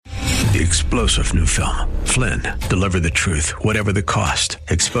the explosive new film, Flynn, deliver the truth, whatever the cost,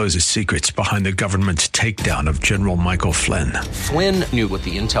 exposes secrets behind the government's takedown of General Michael Flynn. Flynn knew what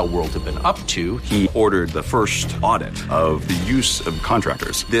the intel world had been up to. He ordered the first audit of the use of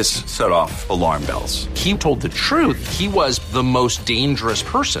contractors. This set off alarm bells. He told the truth. He was the most dangerous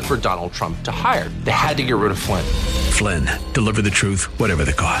person for Donald Trump to hire. They had to get rid of Flynn. Flynn, deliver the truth, whatever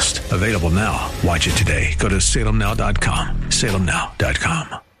the cost. Available now. Watch it today. Go to salemnow.com.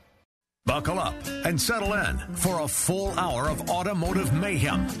 salemnow.com. Buckle up and settle in for a full hour of automotive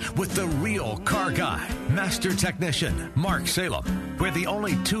mayhem with the real car guy, master technician, Mark Salem, where the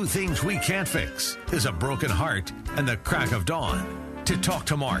only two things we can't fix is a broken heart and the crack of dawn. To talk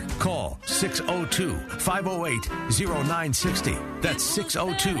to Mark, call 602-508-0960. That's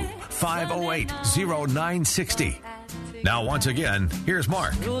 602-508-0960. Now, once again, here's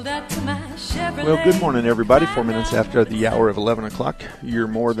Mark. Well, good morning, everybody. 4 minutes after the hour of 11 o'clock. You're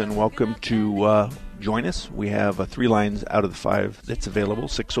more than welcome to join us. We have 3 lines out of the 5 that's available.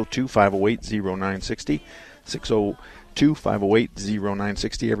 602-508-0960.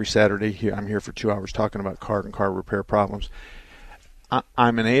 602-508-0960. Every Saturday, here I'm here for 2 hours talking about car and car repair problems.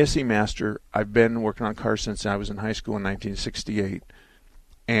 I'm an ASE master. I've been working on cars since I was in high school in 1968.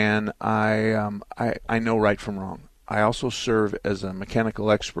 And I know right from wrong. I also serve as a mechanical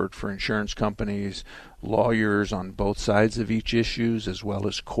expert for insurance companies, lawyers on both sides of each issues, as well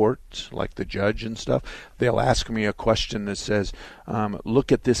as courts, like the judge and stuff. They'll ask me a question that says,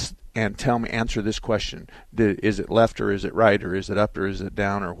 look at this and answer this question. Is it left or is it right, or is it up or is it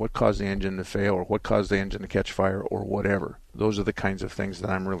down, or what caused the engine to fail, or what caused the engine to catch fire, or whatever. Those are the kinds of things that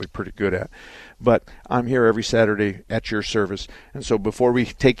I'm really pretty good at. But I'm here every Saturday at your service. And so before we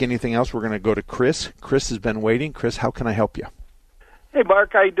take anything else, we're going to go to Chris. Chris has been waiting. Chris, how can I help you? Hey,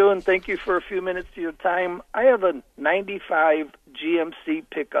 Mark, how you doing? Thank you for a few minutes of your time. I have a 95 GMC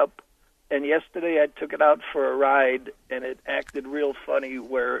pickup, and yesterday I took it out for a ride, and it acted real funny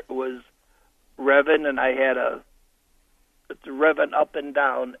where it was revving, and I had it's revving up and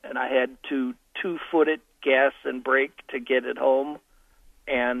down, and I had to two-foot it, gas and brake to get it home.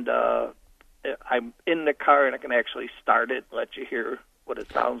 And I'm in the car, and I can actually start it, let you hear what it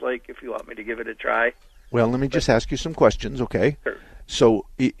sounds like if you want me to give it a try. Well, let me just ask you some questions, okay? Sure. So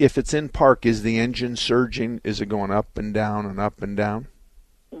if it's in park, is the engine surging? Is it going up and down and up and down?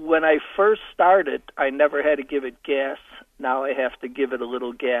 When I first started, I never had to give it gas. Now I have to give it a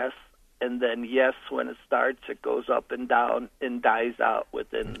little gas. And then, yes, when it starts, it goes up and down and dies out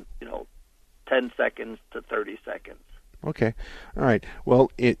within, 10 seconds to 30 seconds. Okay. All right.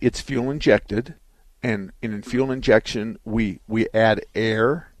 Well, it's fuel injected. And in fuel injection, we add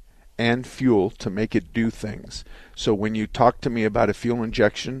air and fuel to make it do things. So when you talk to me about a fuel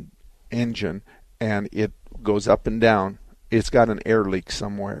injection engine and it goes up and down, it's got an air leak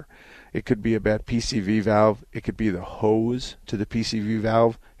somewhere. It could be a bad PCV valve. It could be the hose to the PCV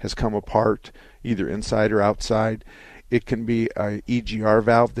valve has come apart, either inside or outside. It can be a EGR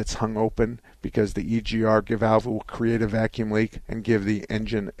valve that's hung open because the EGR valve will create a vacuum leak and give the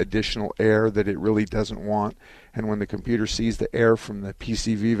engine additional air that it really doesn't want. And when the computer sees the air from the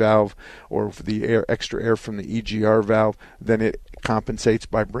PCV valve or the extra air from the EGR valve, then it compensates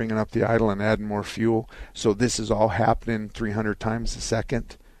by bringing up the idle and adding more fuel. So this is all happening 300 times a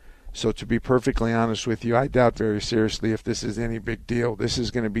second. So to be perfectly honest with you, I doubt very seriously if this is any big deal. This is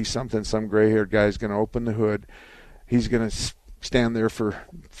going to be something some gray-haired guy is going to open the hood. He's going to stand there for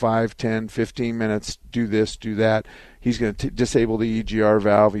 5, 10, 15 minutes, do this, do that. He's going to disable the EGR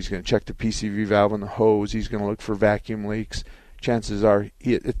valve. He's going to check the PCV valve and the hose. He's going to look for vacuum leaks. Chances are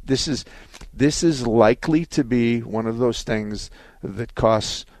this is likely to be one of those things that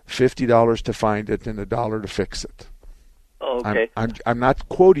costs $50 to find it and $1 to fix it. Okay. I'm not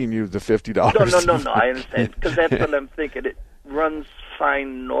quoting you the $50. No. I understand, because that's what I'm thinking. It runs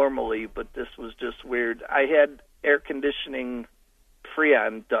fine normally, but this was just weird. I had air conditioning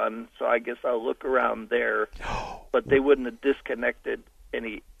Freon done, so I guess I'll look around there. But they wouldn't have disconnected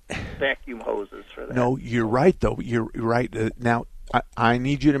any vacuum hoses for that. No, you're right, though. You're right. Now, I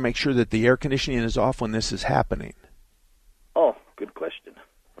need you to make sure that the air conditioning is off when this is happening. Oh, good question.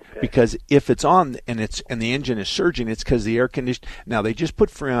 Okay. Because if it's on and the engine is surging, it's because the air conditioning. Now, they just put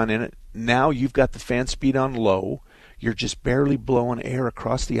Freon in it. Now you've got the fan speed on low. You're just barely blowing air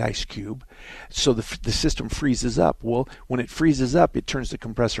across the ice cube, so the system freezes up. Well, when it freezes up, it turns the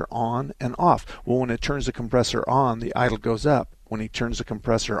compressor on and off. Well, when it turns the compressor on, the idle goes up. When it turns the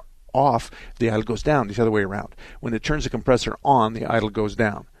compressor off, the idle goes down. It's the other way around. When it turns the compressor on, the idle goes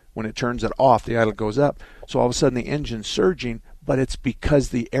down. When it turns it off, the idle goes up. So all of a sudden the engine's surging, but it's because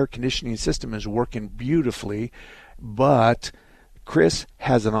the air conditioning system is working beautifully, but Chris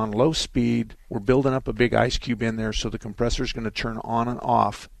has it on low speed. We're building up a big ice cube in there, so the compressor is going to turn on and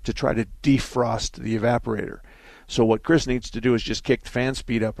off to try to defrost the evaporator. So what Chris needs to do is just kick the fan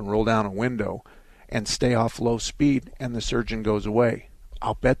speed up and roll down a window and stay off low speed, and the surgeon goes away.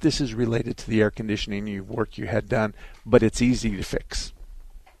 I'll bet this is related to the air conditioning work you had done, but it's easy to fix.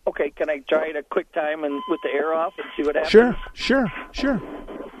 Okay, can I try it a quick time and with the air off and see what happens? Sure.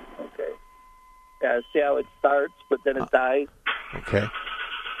 Okay. Yeah, see how it starts, but then it dies. Okay.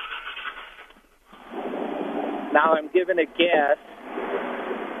 Now I'm giving it gas,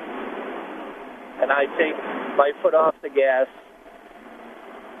 and I take my foot off the gas,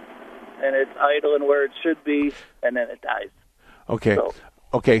 and it's idling where it should be, and then it dies. Okay.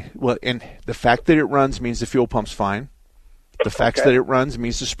 Okay. Well, and the fact that it runs means the fuel pump's fine. The fact that it runs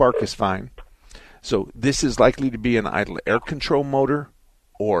means the spark is fine. So this is likely to be an idle air control motor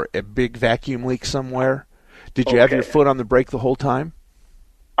or a big vacuum leak somewhere. Did you have your foot on the brake the whole time?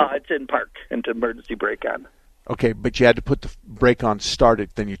 It's in park, into emergency brake on. Okay, but you had to put the brake on to start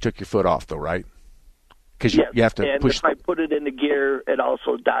it, then you took your foot off, though, right? Because you have to and push. If I put it into gear, it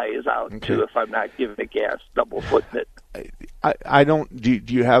also dies out, too, if I'm not giving it gas, double-footing it. I don't. Do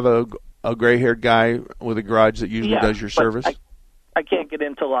you have a gray-haired guy with a garage that usually does your service? I can't get in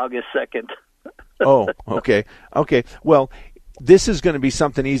until August 2nd. Oh, okay. Okay, well, this is going to be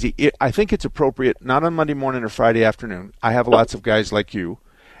something easy. I think it's appropriate, not on Monday morning or Friday afternoon. I have lots of guys like you.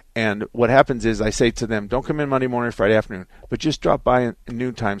 And what happens is I say to them, don't come in Monday morning or Friday afternoon, but just drop by in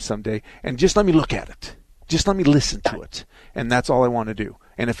noontime someday and just let me look at it. Just let me listen to it. And that's all I want to do.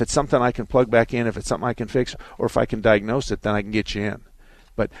 And if it's something I can plug back in, if it's something I can fix, or if I can diagnose it, then I can get you in.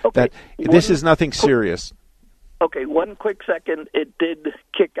 But this is nothing serious. Okay, one quick second. It did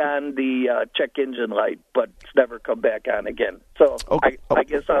kick on the check engine light, but it's never come back on again. So I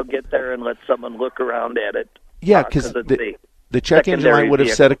guess I'll get there and let someone look around at it. Yeah, because the check engine light would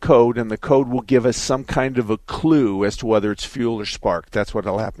have set a code, and the code will give us some kind of a clue as to whether it's fuel or spark. That's what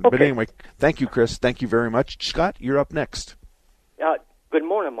will happen. Okay. But anyway, thank you, Chris. Thank you very much. Scott, you're up next. Good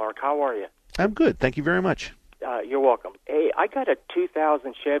morning, Mark. How are you? I'm good. Thank you very much. You're welcome. Hey, I got a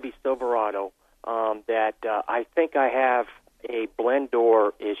 2000 Chevy Silverado that I think I have a blend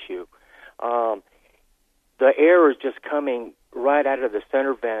door issue. The air is just coming right out of the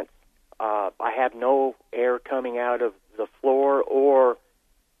center vent. I have no air coming out of the floor or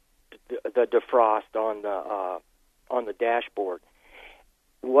the defrost on the dashboard.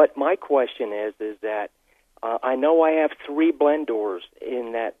 What my question is that I know I have 3 blend doors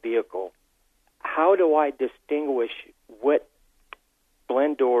in that vehicle. How do I distinguish what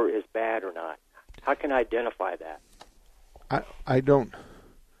blend door is bad or not? How can I identify that? I don't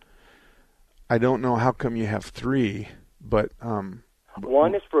know how come you have 3, but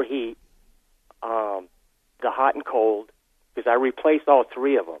one is for heat, the hot and cold, because I replaced all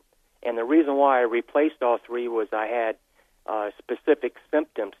 3 of them. And the reason why I replaced all 3 was I had specific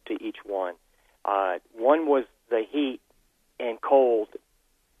symptoms to each one. One was the heat and cold.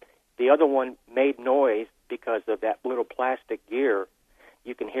 The other one made noise because of that little plastic gear.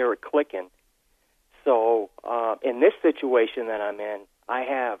 You can hear it clicking. So in this situation that I'm in, I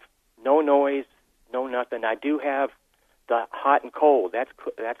have no noise, no nothing. I do have the hot and cold. That's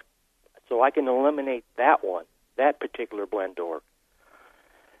so I can eliminate that one, that particular blend door.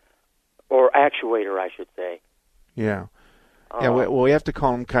 Or actuator, I should say. Yeah. Well, we have to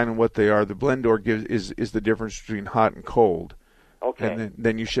call them kind of what they are. The blend door is the difference between hot and cold. Okay. And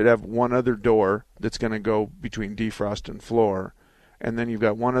then you should have one other door that's going to go between defrost and floor. And then you've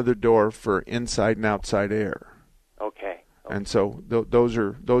got one other door for inside and outside air. Okay. And so those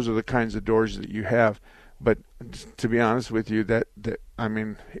are the kinds of doors that you have. But to be honest with you,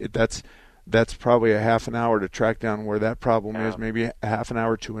 that's probably a half an hour to track down where that problem is. Maybe a half an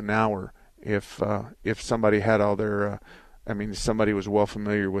hour to an hour if somebody had all their. Somebody was well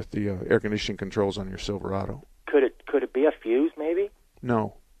familiar with the air conditioning controls on your Silverado. Could it be a fuse, maybe?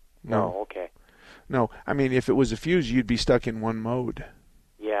 No. Okay. No, if it was a fuse, you'd be stuck in one mode.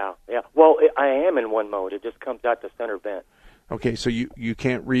 Yeah. Well, I am in one mode. It just comes out the center vent. Okay, so you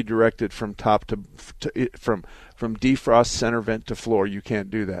can't redirect it from top to from defrost center vent to floor. You can't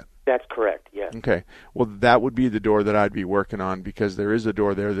do that. That's correct. Yes. Okay. Well, that would be the door that I'd be working on, because there is a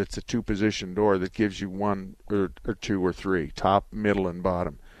door there that's a 2-position door that gives you 1 or 2 or 3, top, middle, and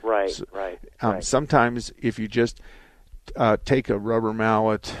bottom. Right. So, right. Sometimes if you just take a rubber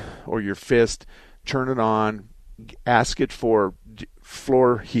mallet or your fist, turn it on, ask it for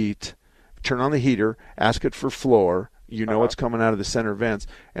floor heat, turn on the heater, ask it for floor. You know it's coming out of the center vents,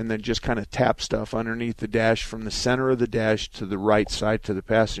 and then just kind of tap stuff underneath the dash from the center of the dash to the right side to the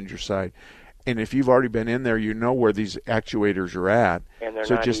passenger side, And if you've already been in there, you know where these actuators are at. And they're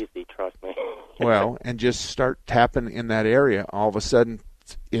so not just, easy, trust me. Well, and just start tapping in that area. All of a sudden,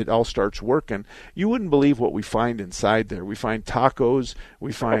 it all starts working. You wouldn't believe what we find inside there. We find tacos,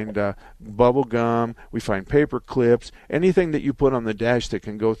 we find bubble gum, we find paper clips, anything that you put on the dash that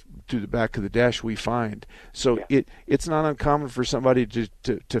can go to the back of the dash, we find. So it's not uncommon for somebody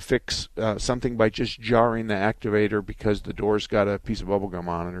to fix something by just jarring the activator because the door's got a piece of bubble gum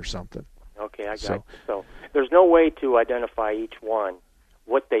on it or something. Okay, I got you. So there's no way to identify each one,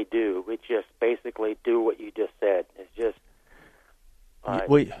 what they do. It's just basically do what you just said. It's just...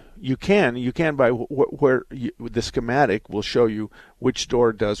 well, you can by where the schematic will show you which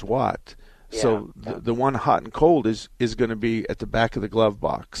door does what. So the one hot and cold is going to be at the back of the glove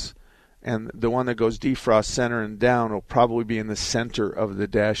box, and the one that goes defrost center and down will probably be in the center of the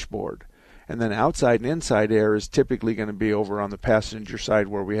dashboard. And then outside and inside air is typically going to be over on the passenger side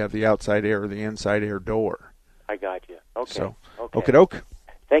where we have the outside air or the inside air door. I got you. Okay. So, okay. okie-doke.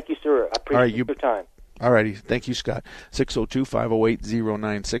 Thank you, sir. I appreciate your time. All righty. Thank you, Scott.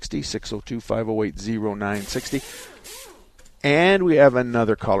 602-508-0960, 602-508-0960. And we have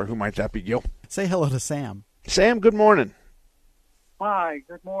another caller. Who might that be, Gil? Say hello to Sam. Sam, good morning. Hi,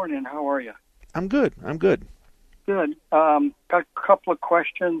 good morning. How are you? I'm good. Good. Got a couple of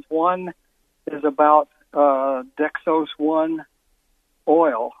questions. One is about Dexos One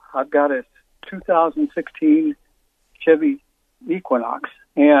oil. I've got a 2016 Chevy Equinox,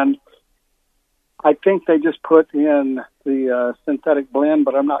 and I think they just put in the synthetic blend,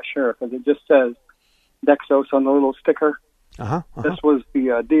 but I'm not sure because it just says Dexos on the little sticker. This was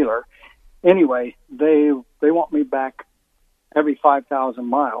the dealer. Anyway, they want me back every 5,000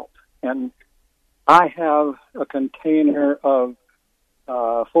 miles, and I have a container of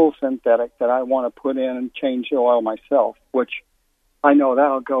full synthetic that I want to put in and change the oil myself, which I know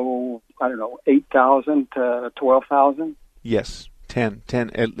that'll go, 8,000 to 12,000. Yes, 10,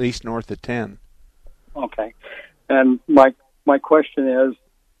 at least north of 10. Okay, and my question is,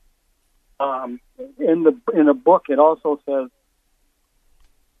 in the book it also says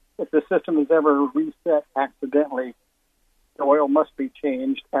if the system is ever reset accidentally, the oil must be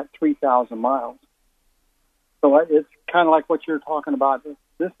changed at 3,000 miles. So it's kind of like what you're talking about.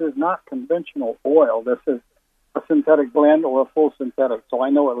 This is not conventional oil. This is a synthetic blend or a full synthetic. So I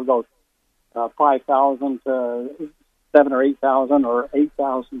know it will go 5,000 to 7,000 or 8,000 or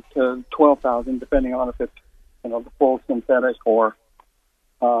 8,000 to 12,000, depending on if it's the full synthetic or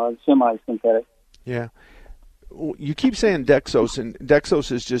semi-synthetic. Yeah. You keep saying Dexos, and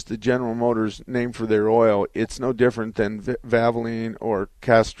Dexos is just the General Motors name for their oil. It's no different than Valvoline or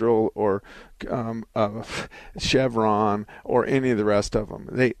Castrol or Chevron or any of the rest of them.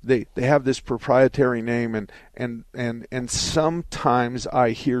 They have this proprietary name, and sometimes I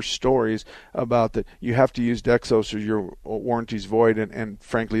hear stories about that you have to use Dexos or your warranty's void, and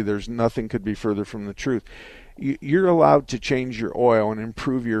frankly, there's nothing could be further from the truth. You're allowed to change your oil and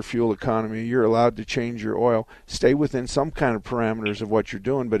improve your fuel economy. You're allowed to change your oil. Stay within some kind of parameters of what you're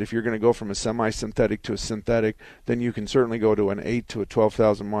doing, but if you're going to go from a semi-synthetic to a synthetic, then you can certainly go to an 8 to a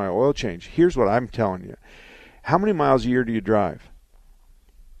 12,000 mile oil change. Here's what I'm telling you. How many miles a year do you drive?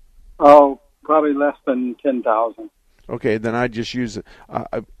 Oh, probably less than 10,000. Okay, then I'd just use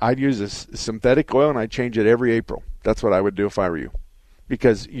I'd use a synthetic oil, and I'd change it every April. That's what I would do if I were you.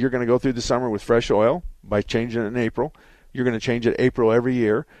 Because you're going to go through the summer with fresh oil by changing it in April. You're going to change it April every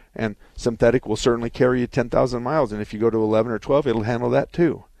year, and synthetic will certainly carry you 10,000 miles. And if you go to 11 or 12, it'll handle that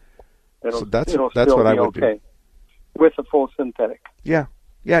too. So that's what I would do. With a full synthetic. Yeah.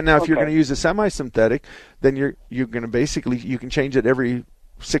 Now, if you're going to use a semi-synthetic, then you're going to basically, you can change it every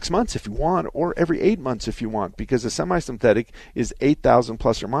 6 months if you want, or every 8 months if you want, because a semi-synthetic is 8,000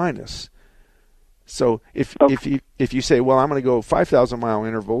 plus or minus. So if you say, well, I'm going to go 5,000 mile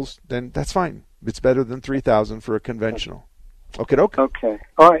intervals, then that's fine. It's better than 3,000 for a conventional. Okay. Okay.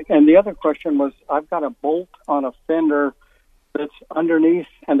 All right. And the other question was, I've got a bolt on a fender that's underneath,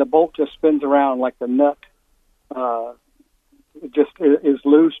 and the bolt just spins around like the nut just is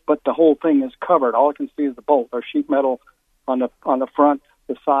loose, but the whole thing is covered. All I can see is the bolt. There's sheet metal on the front,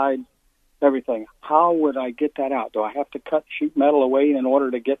 the side, everything. How would I get that out? Do I have to cut sheet metal away in order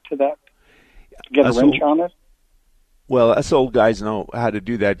to get to that? Get a wrench on it? Well, us old guys know how to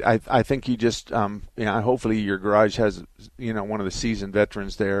do that. I think you just, hopefully your garage has, one of the seasoned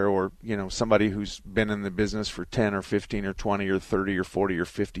veterans there, or, somebody who's been in the business for 10 or 15 or 20 or 30 or 40 or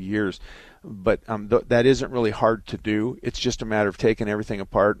 50 years. But that isn't really hard to do. It's just a matter of taking everything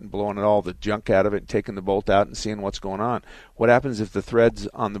apart and blowing all the junk out of it and taking the bolt out and seeing what's going on. What happens if the threads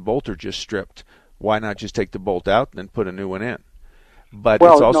on the bolt are just stripped? Why not just take the bolt out and then put a new one in? But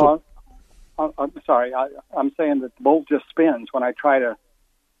it's also... I'm sorry. I'm saying that the bolt just spins when I try to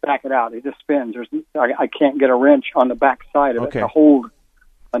back it out. It just spins. I can't get a wrench on the back side of it to hold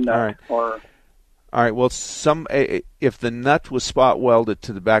a nut. All right. Well, if the nut was spot welded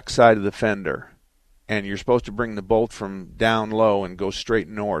to the back side of the fender, and you're supposed to bring the bolt from down low and go straight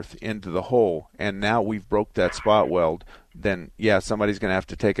north into the hole, and now we've broke that spot weld, then yeah, somebody's going to have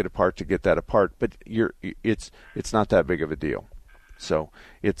to take it apart to get that apart. But it's not that big of a deal. So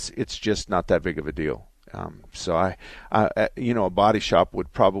it's just not that big of a deal. So I a body shop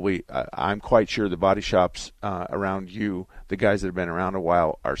would probably, I'm quite sure the body shops around you, the guys that have been around a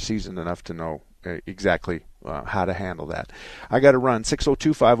while, are seasoned enough to know exactly how to handle that. I got to run.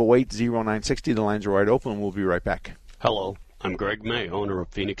 602-508-0960. The lines are wide open. We'll be right back. Hello, I'm Greg May, owner of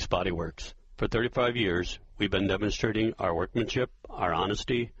Phoenix Body Works. For 35 years, we've been demonstrating our workmanship, our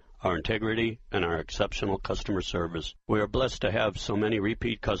honesty, our integrity, and our exceptional customer service. We are blessed to have so many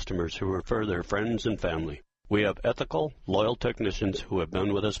repeat customers who refer their friends and family. We have ethical, loyal technicians who have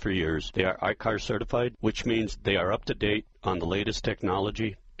been with us for years. They are ICAR certified, which means they are up to date on the latest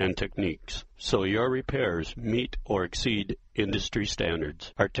technology and techniques, so your repairs meet or exceed industry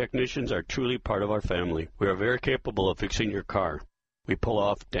standards. Our technicians are truly part of our family. We are very capable of fixing your car. We pull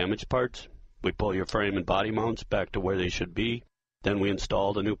off damaged parts. We pull your frame and body mounts back to where they should be. Then we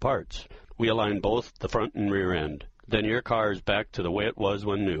install the new parts. We align both the front and rear end. Then your car is back to the way it was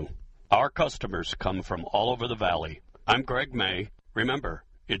when new. Our customers come from all over the valley. I'm Greg May. Remember,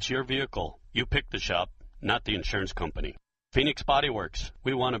 it's your vehicle. You pick the shop, not the insurance company. Phoenix Body Works.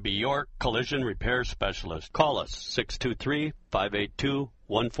 We want to be your collision repair specialist. Call us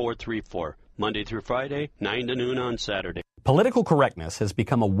 623-582-1434. Monday through Friday, 9 to noon on Saturday. Political correctness has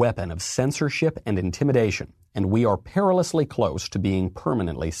become a weapon of censorship and intimidation, and we are perilously close to being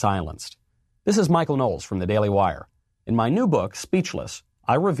permanently silenced. This is Michael Knowles from the Daily Wire. In my new book, Speechless,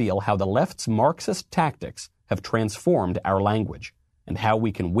 I reveal how the left's Marxist tactics have transformed our language and how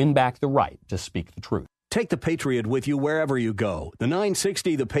we can win back the right to speak the truth. Take the Patriot with you wherever you go. The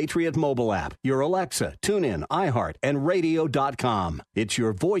 960 The Patriot mobile app, your Alexa, TuneIn, iHeart, and radio.com. It's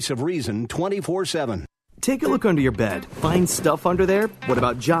your voice of reason 24/7. Take a look under your bed. Find stuff under there? What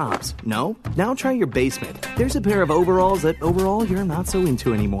about jobs? No? Now try your basement. There's a pair of overalls that overall you're not so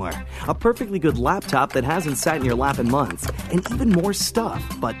into anymore. A perfectly good laptop that hasn't sat in your lap in months. And even more stuff,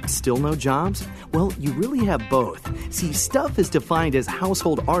 but still no jobs? Well, you really have both. See, stuff is defined as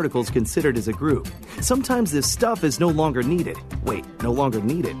household articles considered as a group. Sometimes this stuff is no longer needed. Wait, no longer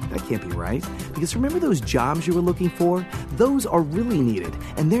needed? That can't be right. Because remember those jobs you were looking for? Those are really needed.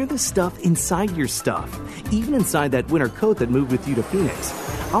 And they're the stuff inside your stuff. Even inside that winter coat that moved with you to Phoenix.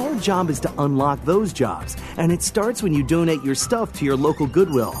 Our job is to unlock those jobs, and it starts when you donate your stuff to your local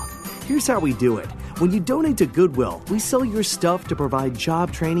Goodwill. Here's how we do it. When you donate to Goodwill, we sell your stuff to provide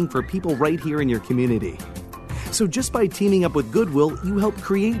job training for people right here in your community. So just by teaming up with Goodwill, you help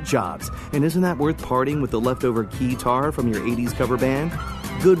create jobs. And isn't that worth parting with the leftover guitar from your 80s cover band?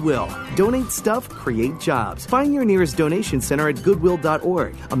 Goodwill. Donate stuff, create jobs. Find your nearest donation center at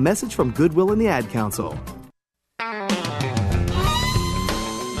goodwill.org. A message from Goodwill and the Ad Council.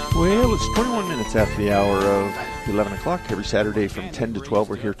 Well, it's 21 minutes after the hour of 11 o'clock. Every Saturday from 10 to 12,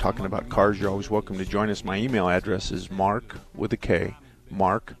 we're here talking about cars. You're always welcome to join us. My email address is mark, with a K,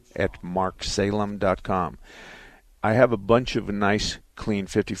 mark@marksalem.com. I have a bunch of nice, clean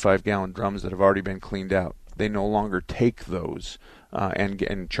 55-gallon drums that have already been cleaned out. They no longer take those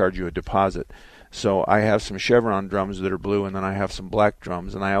and charge you a deposit. So I have some Chevron drums that are blue, and then I have some black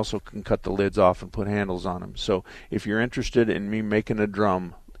drums, and I also can cut the lids off and put handles on them. So if you're interested in me making a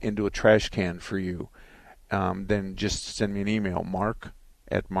drum into a trash can for you, then just send me an email,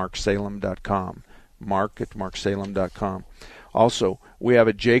 mark@marksalem.com, mark@marksalem.com. Also, we have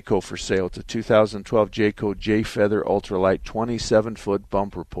a Jayco for sale. It's a 2012 Jayco J-Feather Ultralight 27-foot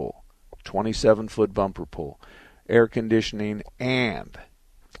bumper pull. 27-foot bumper pull. Air conditioning, and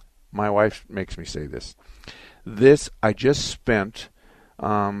my wife makes me say this. I just spent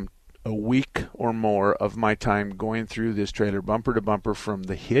a week or more of my time going through this trailer bumper to bumper from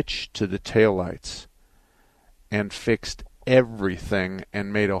the hitch to the taillights and fixed everything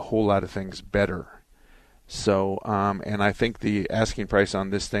and made a whole lot of things better. So, and I think the asking price on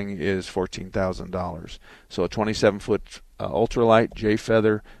this thing is $14,000. So a 27-foot ultralight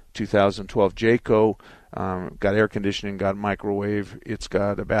J-Feather 2012 Jayco. Got air conditioning, got a microwave, it's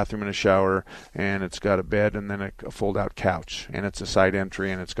got a bathroom and a shower, and it's got a bed and then a fold-out couch, and it's a side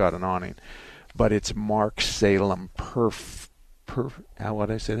entry, and it's got an awning. But it's Mark Salem how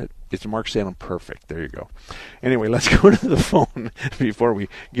would I say that? It's Mark Salem perfect. There you go. Anyway, let's go to the phone before we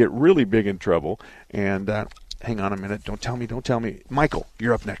get really big in trouble. And hang on a minute. Don't tell me. Michael,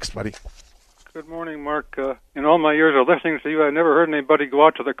 you're up next, buddy. Good morning, Mark. In all my years of listening to you, I never heard anybody go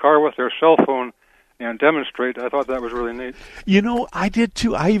out to the car with their cell phone and demonstrate. I thought that was really neat. You know, I did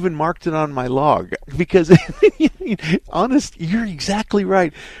too. I even marked it on my log because, honest, you're exactly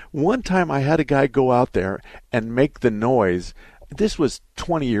right. One time I had a guy go out there and make the noise. This was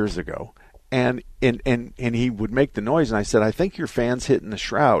 20 years ago. And he would make the noise, and I said, I think your fan's hitting the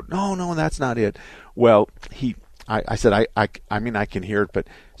shroud. No, that's not it. Well, I said, I mean, I can hear it, but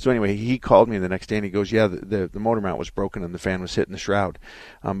so anyway, he called me the next day and he goes, yeah, the motor mount was broken and the fan was hitting the shroud.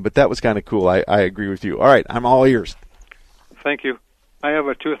 But that was kind of cool. I agree with you. All right, I'm all ears. Thank you. I have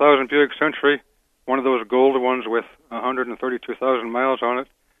a 2000 Buick Century, one of those gold ones with 132,000 miles on it.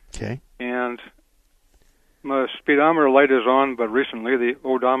 Okay. And my speedometer light is on, but recently the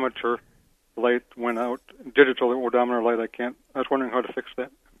odometer light went out. Digital odometer light, I was wondering how to fix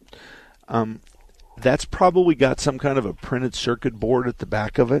that. That's probably got some kind of a printed circuit board at the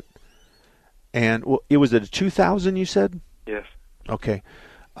back of it. And well, it was at a 2000, you said? Yes. Okay.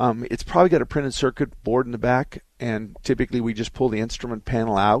 It's probably got a printed circuit board in the back, and typically we just pull the instrument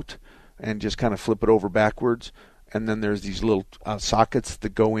panel out and just kind of flip it over backwards. And then there's these little sockets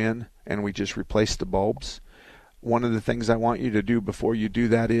that go in, and we just replace the bulbs. One of the things I want you to do before you do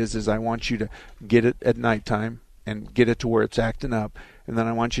that is I want you to get it at nighttime and get it to where it's acting up. And then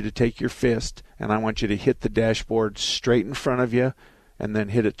I want you to take your fist and I want you to hit the dashboard straight in front of you and then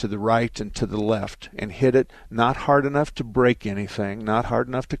hit it to the right and to the left. And hit it not hard enough to break anything, not hard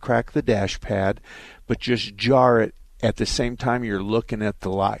enough to crack the dash pad, but just jar it at the same time you're looking at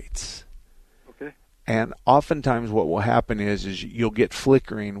the lights. Okay. And oftentimes what will happen is you'll get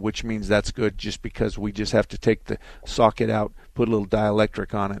flickering, which means that's good just because we just have to take the socket out, put a little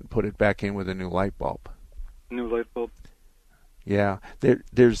dielectric on it, and put it back in with a new light bulb. New light bulb. Yeah,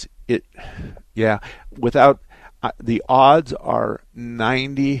 there's it. Yeah, without the odds are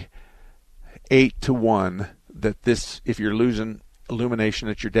 98 to 1 that this, if you're losing illumination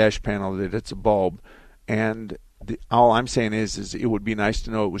at your dash panel, that it's a bulb. And all I'm saying is it would be nice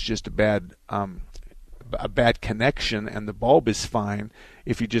to know it was just a bad connection, and the bulb is fine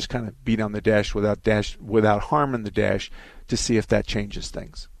if you just kind of beat on the dash without harming the dash to see if that changes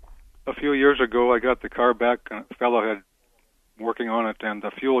things. A few years ago, I got the car back, and a fellow had working on it, and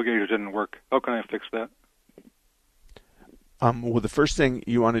the fuel gauge didn't work. How can I fix that? Well, the first thing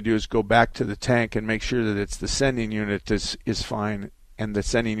you want to do is go back to the tank and make sure that it's the sending unit is fine, and the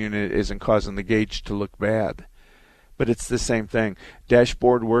sending unit isn't causing the gauge to look bad. But it's the same thing.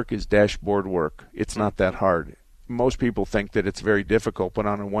 Dashboard work is dashboard work. It's not that hard. Most people think that it's very difficult, but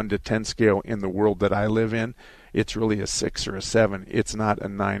on a 1 to 10 scale in the world that I live in, it's really a 6 or a 7. It's not a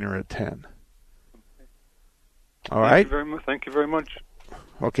 9 or a 10. All right? Thank you very much.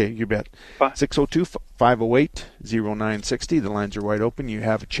 Okay, you bet. 602-508-0960. The lines are wide open. You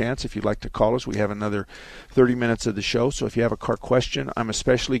have a chance if you'd like to call us. We have another 30 minutes of the show. So if you have a car question, I'm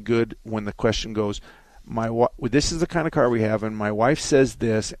especially good when the question goes, this is the kind of car we have, and my wife says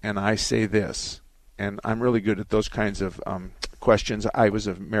this, and I say this. And I'm really good at those kinds of questions. I was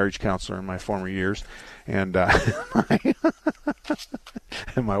a marriage counselor in my former years, and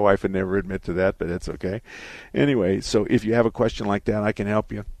and my wife would never admit to that, but it's okay. Anyway, so if you have a question like that, I can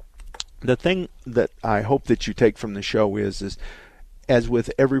help you. The thing that I hope that you take from the show is as with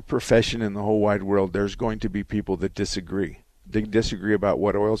every profession in the whole wide world, there's going to be people that disagree. They disagree about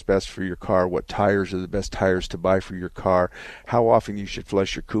what oil's best for your car, what tires are the best tires to buy for your car, how often you should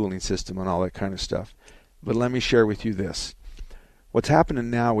flush your cooling system, and all that kind of stuff. But let me share with you this. What's happening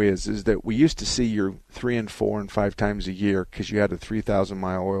now is that we used to see your 3 and 4 and 5 times a year because you had a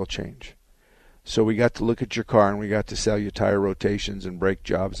 3,000-mile oil change. So we got to look at your car and we got to sell you tire rotations and brake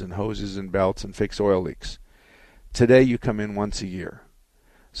jobs and hoses and belts and fix oil leaks. Today you come in once a year.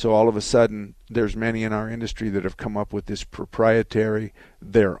 So all of a sudden, there's many in our industry that have come up with this proprietary,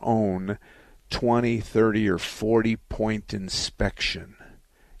 their own 20, 30, or 40-point inspection.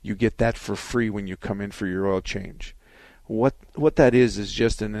 You get that for free when you come in for your oil change. What that is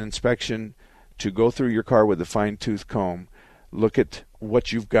just an inspection to go through your car with a fine-tooth comb, look at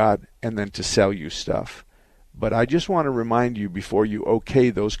what you've got, and then to sell you stuff. But I just want to remind you before you okay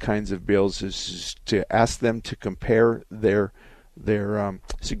those kinds of bills is to ask them to compare their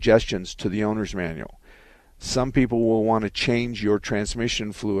suggestions to the owner's manual. Some people will want to change your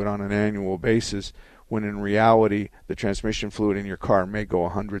transmission fluid on an annual basis when in reality the transmission fluid in your car may go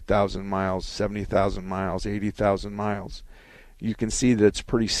 100,000 miles, 70,000 miles, 80,000 miles. You can see that it's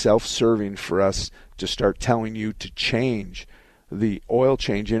pretty self-serving for us to start telling you to change the oil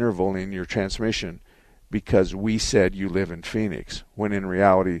change interval in your transmission because we said you live in Phoenix, when in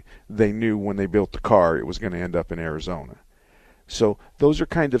reality they knew when they built the car it was going to end up in Arizona. So those are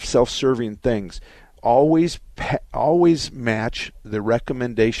kind of self-serving things. Always match the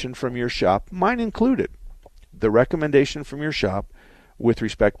recommendation from your shop, mine included, the recommendation from your shop with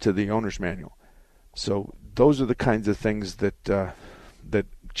respect to the owner's manual. So those are the kinds of things that that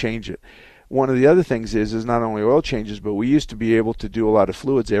change it. One of the other things is not only oil changes, but we used to be able to do a lot of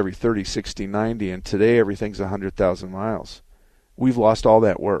fluids every 30, 60, 90, and today everything's 100,000 miles. We've lost all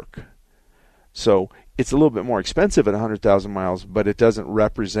that work. So it's a little bit more expensive at 100,000 miles, but it doesn't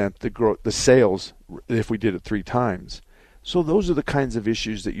represent the sales if we did it 3 times. So those are the kinds of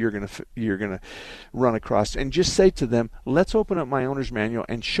issues that you're gonna run across. And just say to them, let's open up my owner's manual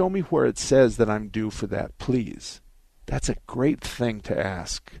and show me where it says that I'm due for that, please. That's a great thing to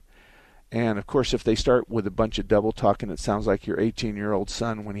ask. And, of course, if they start with a bunch of double talk and it sounds like your 18-year-old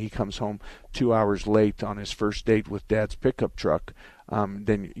son when he comes home 2 hours late on his first date with Dad's pickup truck,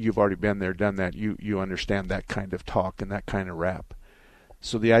 then you've already been there, done that. You understand that kind of talk and that kind of rap.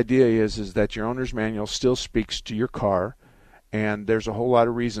 So the idea is that your owner's manual still speaks to your car, and there's a whole lot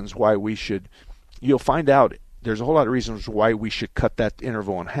of reasons why we should – you'll find out there's a whole lot of reasons why we should cut that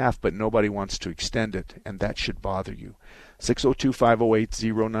interval in half, but nobody wants to extend it, and that should bother you.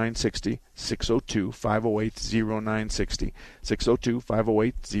 602-508-0960, 602-508-0960,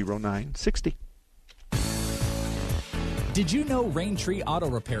 602-508-0960. Did you know Raintree Auto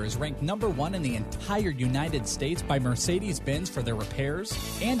Repair is ranked #1 in the entire United States by Mercedes-Benz for their repairs?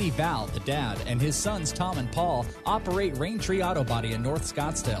 Andy Val, the dad, and his sons Tom and Paul operate Raintree Auto Body in North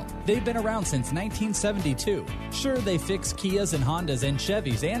Scottsdale. They've been around since 1972. Sure, they fix Kias and Hondas and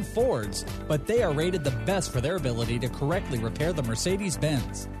Chevys and Fords, but they are rated the best for their ability to correctly repair the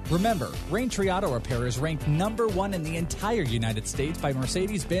Mercedes-Benz. Remember, Raintree Auto Repair is ranked #1 in the entire United States by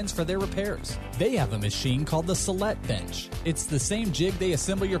Mercedes-Benz for their repairs. They have a machine called the Celette Bench. It's the same jig they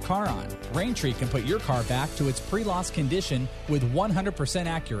assemble your car on. Raintree can put your car back to its pre-loss condition with 100%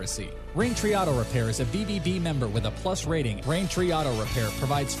 accuracy. Raintree Auto Repair is a BBB member with a plus rating. Raintree Auto Repair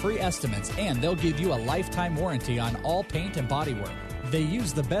provides free estimates, and they'll give you a lifetime warranty on all paint and bodywork. They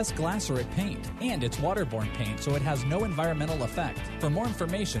use the best Glaceric paint, and it's waterborne paint, so it has no environmental effect. For more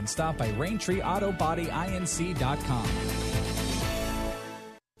information, stop by RaintreeAutoBodyInc.com.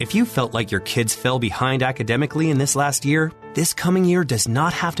 If you felt like your kids fell behind academically in this last year, this coming year does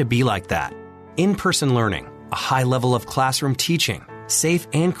not have to be like that. In-person learning, a high level of classroom teaching, safe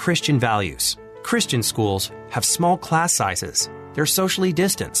and Christian values. Christian schools have small class sizes. They're socially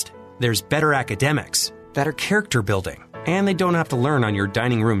distanced. There's better academics, better character building, and they don't have to learn on your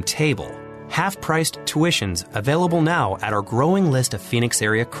dining room table. Half-priced tuitions available now at our growing list of Phoenix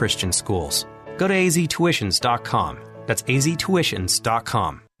area Christian schools. Go to aztuitions.com. That's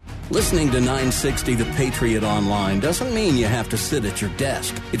aztuitions.com. Listening to 960 The Patriot Online doesn't mean you have to sit at your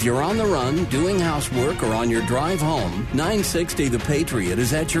desk. If you're on the run, doing housework, or on your drive home, 960 The Patriot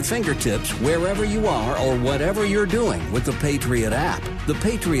is at your fingertips wherever you are or whatever you're doing with the Patriot app. The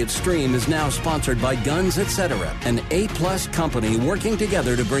Patriot Stream is now sponsored by Guns Etc., an A-plus company working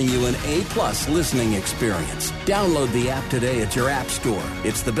together to bring you an A-plus listening experience. Download the app today at your app store.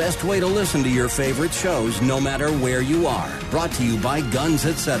 It's the best way to listen to your favorite shows no matter where you are. Brought to you by Guns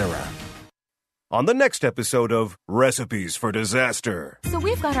Etc. On the next episode of Recipes for Disaster. So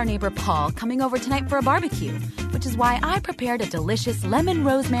we've got our neighbor Paul coming over tonight for a barbecue, which is why I prepared a delicious lemon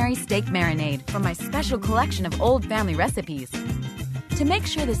rosemary steak marinade from my special collection of old family recipes. To make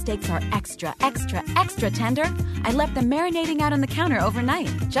sure the steaks are extra, extra, extra tender, I left them marinating out on the counter overnight,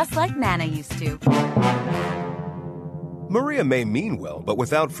 just like Nana used to. Maria may mean well, but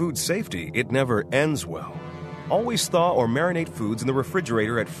without food safety, it never ends well. Always thaw or marinate foods in the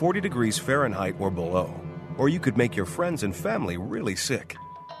refrigerator at 40 degrees Fahrenheit or below, or you could make your friends and family really sick.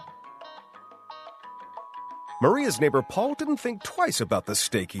 Maria's neighbor Paul didn't think twice about the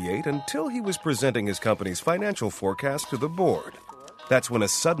steak he ate until he was presenting his company's financial forecast to the board. That's when a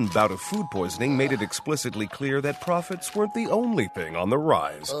sudden bout of food poisoning made it explicitly clear that profits weren't the only thing on the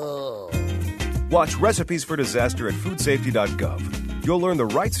rise. Watch Recipes for Disaster at foodsafety.gov. You'll learn the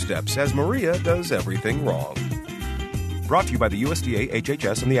right steps as Maria does everything wrong. Brought to you by the USDA,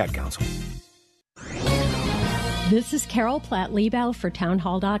 HHS, and the Ad Council. This is Carol Platt-Liebau for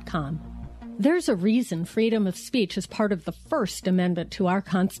townhall.com. There's a reason freedom of speech is part of the First Amendment to our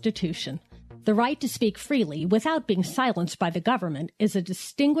Constitution. The right to speak freely without being silenced by the government is a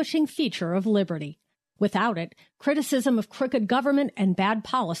distinguishing feature of liberty. Without it, criticism of crooked government and bad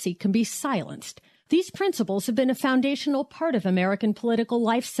policy can be silenced. These principles have been a foundational part of American political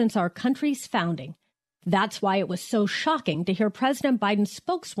life since our country's founding. That's why it was so shocking to hear President Biden's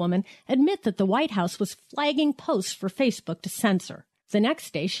spokeswoman admit that the White House was flagging posts for Facebook to censor. The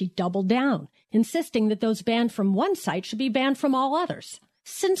next day, she doubled down. insisting that those banned from one site should be banned from all others.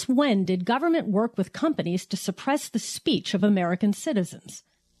 Since when did government work with companies to suppress the speech of American citizens?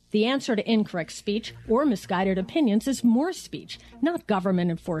 The answer to incorrect speech or misguided opinions is more speech, not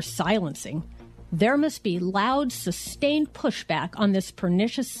government-enforced silencing. There must be loud, sustained pushback on this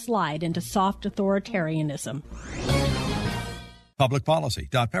pernicious slide into soft authoritarianism.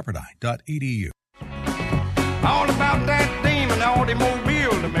 Publicpolicy.pepperdine.edu. All about that demon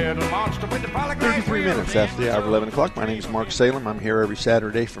automobile, the metal monster with the polygraph. 33 minutes after the hour of 11 o'clock. My name is Mark Salem. I'm here every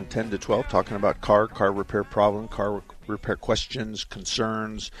Saturday from 10 to 12 talking about car repair problem, car repair questions,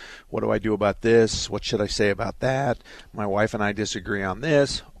 concerns. What do I do about this? What should I say about that? My wife and I disagree on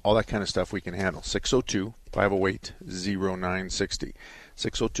this. All that kind of stuff we can handle. 602-508-0960.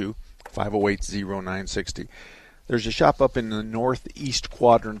 602-508-0960. There's a shop up in the northeast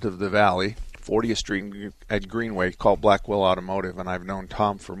quadrant of the valley, 40th Street at Greenway, called Blackwell Automotive, and I've known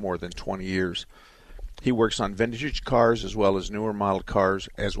Tom for more than 20 years. He works on vintage cars as well as newer model cars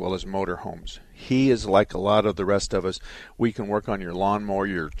as well as motorhomes. He is like a lot of the rest of us. We can work on your lawnmower,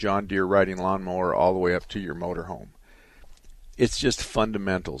 your John Deere riding lawnmower, all the way up to your motorhome. It's just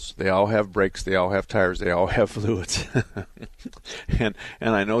fundamentals. They all have brakes, they all have tires, they all have fluids. and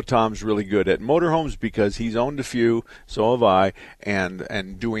I know Tom's really good at motorhomes because he's owned a few, so have I,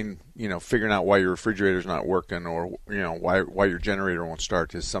 and doing, figuring out why your refrigerator's not working or, why your generator won't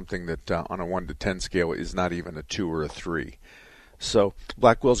start is something that on a 1 to 10 scale is not even a 2 or a 3. So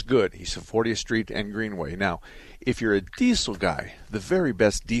Blackwell's good. He's at 40th Street and Greenway. Now, if you're a diesel guy, the very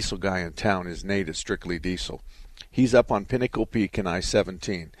best diesel guy in town is Nate at Strictly Diesel. He's up on Pinnacle Peak in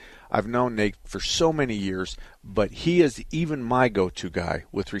I-17. I've known Nate for so many years, but he is even my go-to guy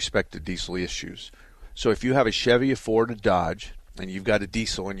with respect to diesel issues. So if you have a Chevy, a Ford, a Dodge, and you've got a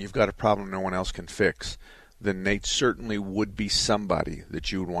diesel and you've got a problem no one else can fix, then Nate certainly would be somebody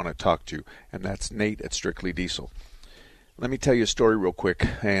that you would want to talk to, and that's Nate at Strictly Diesel. Let me tell you a story real quick,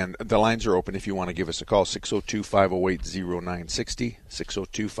 and the lines are open if you want to give us a call, 602-508-0960,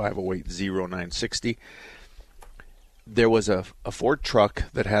 602-508-0960. There was a Ford truck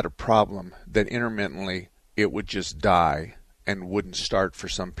that had a problem that intermittently it would just die and wouldn't start for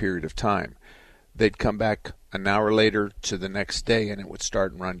some period of time. They'd come back an hour later to the next day and it would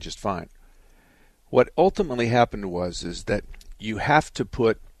start and run just fine. What ultimately happened is that you have to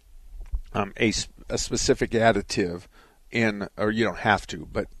put a specific additive in, or you don't have to,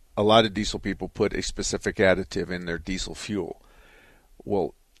 but a lot of diesel people put a specific additive in their diesel fuel.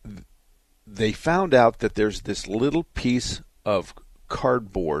 Well, they found out that there's this little piece of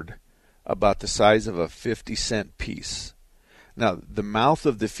cardboard about the size of a 50-cent piece. Now, the mouth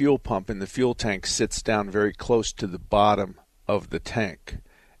of the fuel pump in the fuel tank sits down very close to the bottom of the tank.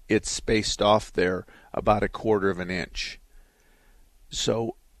 It's spaced off there about 1/4 of an inch.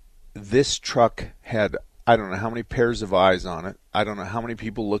 So this truck had, I don't know how many pairs of eyes on it. I don't know how many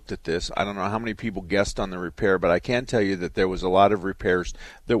people looked at this. I don't know how many people guessed on the repair, but I can tell you that there was a lot of repairs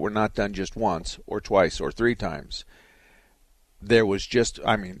that were not done just once or twice or 3 times. There was just,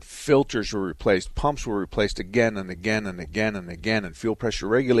 filters were replaced, pumps were replaced again and again and again and again, and fuel pressure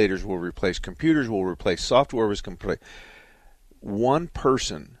regulators were replaced, computers were replaced, software was complete. One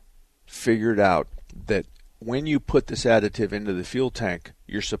person figured out that when you put this additive into the fuel tank,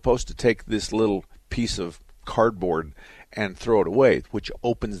 you're supposed to take this little piece of cardboard and throw it away, which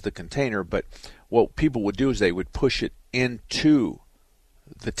opens the container. But what people would do is they would push it into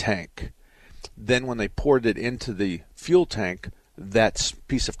the tank. Then when they poured it into the fuel tank, that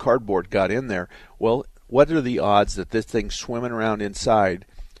piece of cardboard got in there. Well, what are the odds that this thing's swimming around inside?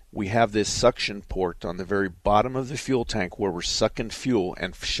 We have this suction port on the very bottom of the fuel tank where we're sucking fuel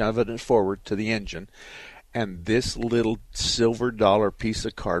and shoving it forward to the engine. And this little silver dollar piece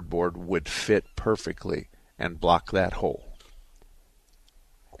of cardboard would fit perfectly and block that hole.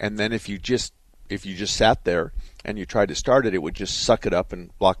 And then if you just sat there and you tried to start it, it would just suck it up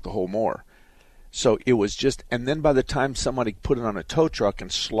and block the hole more. So it was just, and then by the time somebody put it on a tow truck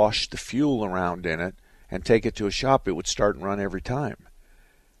and sloshed the fuel around in it and take it to a shop, it would start and run every time.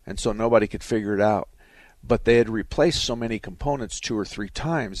 And so nobody could figure it out. But they had replaced so many components 2 or 3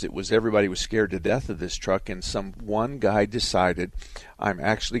 times, everybody was scared to death of this truck, and one guy decided, I'm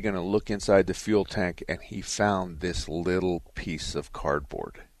actually going to look inside the fuel tank, and he found this little piece of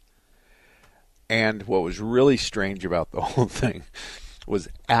cardboard. And what was really strange about the whole thing was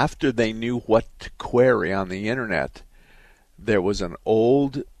after they knew what to query on the internet, there was an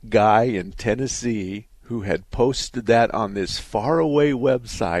old guy in Tennessee who had posted that on this faraway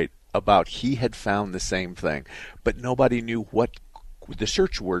website about he had found the same thing, but nobody knew what the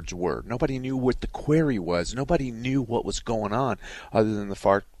search words were. Nobody knew what the query was. Nobody knew what was going on other than the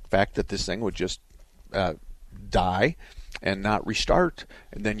fact that this thing would just die and not restart,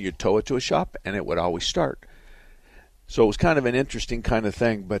 and then you'd tow it to a shop and it would always start. So it was kind of an interesting kind of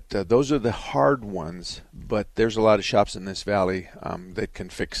thing, but those are the hard ones. But there's a lot of shops in this valley that can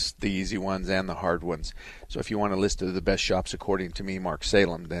fix the easy ones and the hard ones. So if you want a list of the best shops according to me, Mark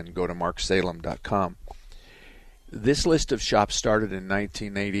Salem, then go to marksalem.com. This list of shops started in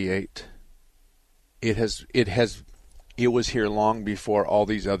 1988. It was here long before all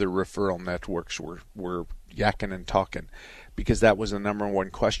these other referral networks were yakking and talking, because that was the number one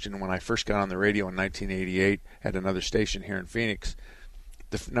question when I first got on the radio in 1988 at another station here in Phoenix.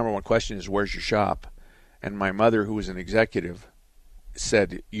 The number one question is, where's your shop? And my mother, who was an executive,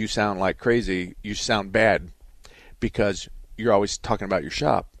 said, you sound like crazy. You sound bad because you're always talking about your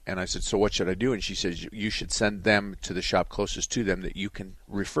shop. And I said, so what should I do? And she says, you should send them to the shop closest to them that you can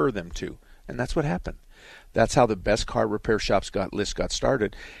refer them to. And that's what happened. That's how the best car repair shops list got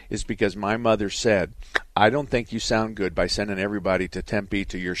started, is because my mother said, I don't think you sound good by sending everybody to Tempe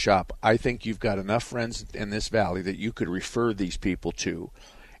to your shop. I think you've got enough friends in this valley that you could refer these people to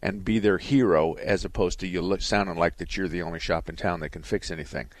and be their hero, as opposed to you sounding like that you're the only shop in town that can fix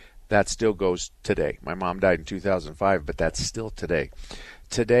anything. That still goes today. My mom died in 2005, but that's still today.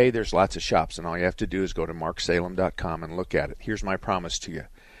 Today there's lots of shops, and all you have to do is go to marksalem.com and look at it. Here's my promise to you.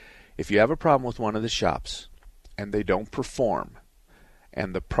 If you have a problem with one of the shops and they don't perform,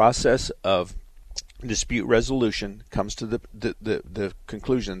 and the process of dispute resolution comes to the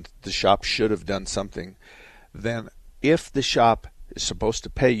conclusion that the shop should have done something, then if the shop is supposed to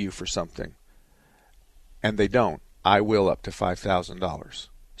pay you for something and they don't, I will up to $5,000.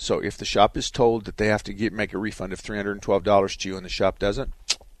 So if the shop is told that they have to make a refund of $312 to you and the shop doesn't,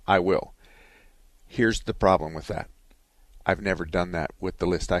 I will. Here's the problem with that. I've never done that with the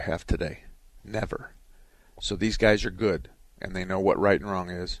list I have today. Never. So these guys are good, and they know what right and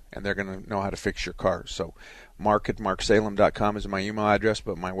wrong is, and they're going to know how to fix your car. So mark@marksalem.com is my email address,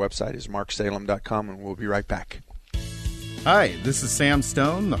 but my website is marksalem.com, and we'll be right back. Hi, this is Sam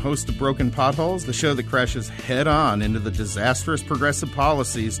Stone, the host of Broken Potholes, the show that crashes head-on into the disastrous progressive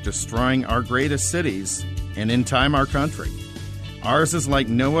policies destroying our greatest cities and, in time, our country. Ours is like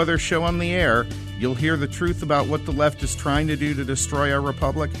no other show on the air. You'll hear the truth about what the left is trying to do to destroy our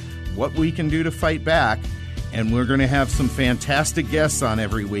republic, what we can do to fight back, and we're going to have some fantastic guests on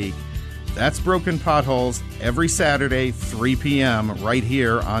every week. That's Broken Potholes every Saturday, 3 p.m., right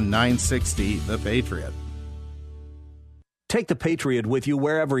here on 960 The Patriot. Take the Patriot with you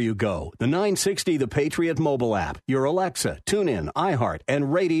wherever you go. The 960 The Patriot mobile app, your Alexa, TuneIn, iHeart,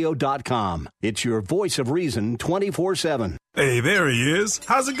 and radio.com. It's your voice of reason 24/7. Hey, there he is.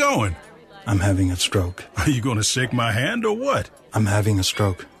 How's it going? I'm having a stroke. Are you going to shake my hand or what? I'm having a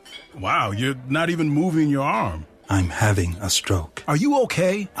stroke. Wow, you're not even moving your arm. I'm having a stroke. Are you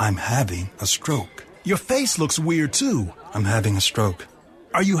okay? I'm having a stroke. Your face looks weird, too. I'm having a stroke.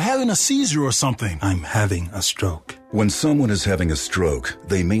 Are you having a seizure or something? I'm having a stroke. When someone is having a stroke,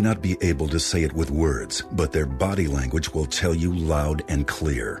 they may not be able to say it with words, but their body language will tell you loud and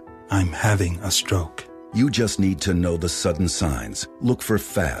clear. I'm having a stroke. You just need to know the sudden signs. Look for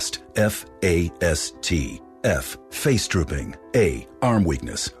FAST, F-A-S-T. F, face drooping. A, arm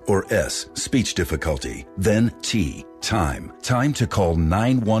weakness. Or S, speech difficulty. Then T, time. Time to call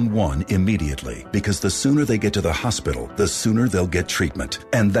 911 immediately, because the sooner they get to the hospital, the sooner they'll get treatment.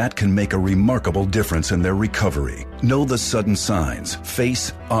 And that can make a remarkable difference in their recovery. Know the sudden signs.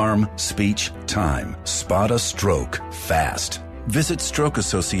 Face, arm, speech, time. Spot a stroke fast. Visit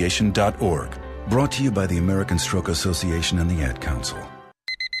strokeassociation.org. Brought to you by the American Stroke Association and the Ad Council.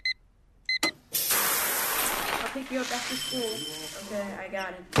 You up after school. Okay, I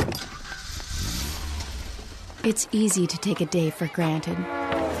got it. It's easy to take a day for granted.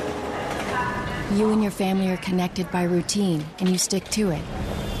 You and your family are connected by routine, and you stick to it.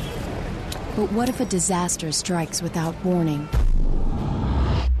 But what if a disaster strikes without warning?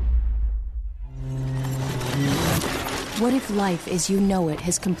 What if life as you know it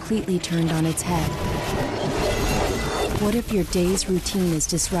has completely turned on its head? What if your day's routine is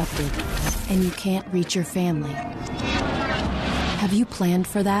disrupted and you can't reach your family? Have you planned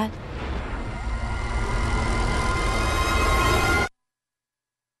for that?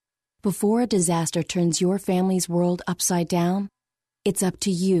 Before a disaster turns your family's world upside down, it's up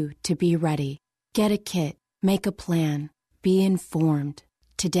to you to be ready. Get a kit, make a plan, be informed.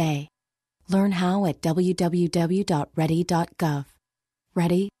 Today. Learn how at www.ready.gov.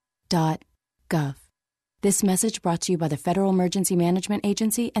 Ready.gov. This message brought to you by the Federal Emergency Management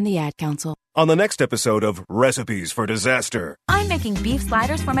Agency and the Ad Council. On the next episode of Recipes for Disaster. I'm making beef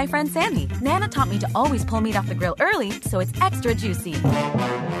sliders for my friend Sandy. Nana taught me to always pull meat off the grill early so it's extra juicy.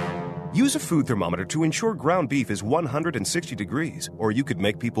 Use a food thermometer to ensure ground beef is 160 degrees, or you could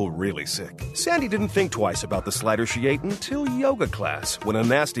make people really sick. Sandy didn't think twice about the slider she ate until yoga class, when a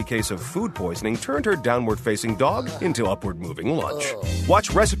nasty case of food poisoning turned her downward-facing dog into upward-moving lunch.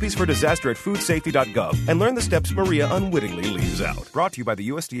 Watch Recipes for Disaster at foodsafety.gov and learn the steps Maria unwittingly leaves out. Brought to you by the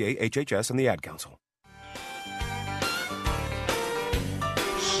USDA, HHS, and the Ad Council.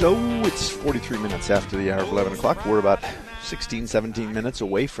 So it's 43 minutes after the hour of 11 o'clock. We're about 16, 17 minutes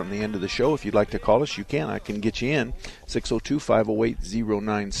away from the end of the show. If you'd like to call us, you can. I can get you in.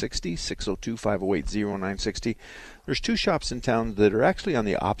 602-508-0960, 602-508-0960. There's two shops in town that are actually on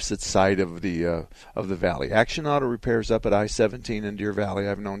the opposite side of the valley. Action Auto Repairs up at I-17 in Deer Valley.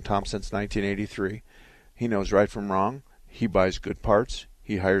 I've known Tom since 1983. He knows right from wrong. He buys good parts.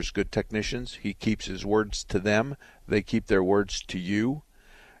 He hires good technicians. He keeps his words to them. They keep their words to you.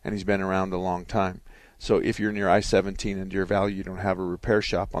 And he's been around a long time. So if you're near I-17 in Deer Valley, you don't have a repair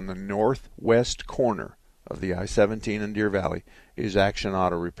shop, on the northwest corner of the I-17 in Deer Valley is Action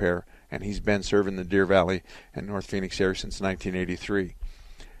Auto Repair, and he's been serving the Deer Valley and North Phoenix area since 1983.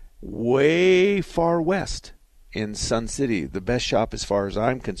 Way far west in Sun City, the best shop as far as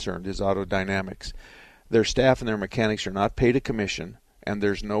I'm concerned is Auto Dynamics. Their staff and their mechanics are not paid a commission, and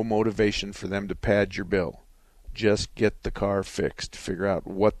there's no motivation for them to pad your bill. Just get the car fixed. Figure out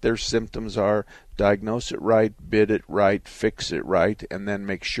what their symptoms are, diagnose it right, bid it right, fix it right, and then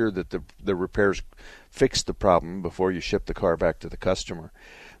make sure that the repairs fix the problem before you ship the car back to the customer.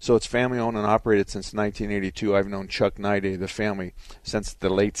 So it's family owned and operated since 1982. I've known Chuck Nide, the family, since the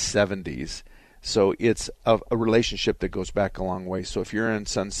late 70s. So it's a relationship that goes back a long way. So if you're in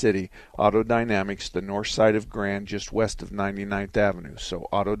Sun City, Auto Dynamics, the north side of Grand, just west of 99th Avenue. So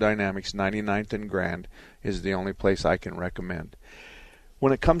Auto Dynamics, 99th and Grand, is the only place I can recommend.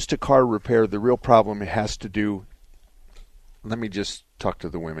 When it comes to car repair, the real problem has to do, let me just talk to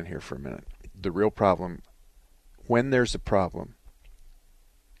the women here for a minute. The real problem, when there's a problem,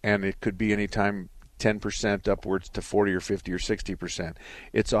 and it could be any time 10% upwards to 40 or 50 or 60%.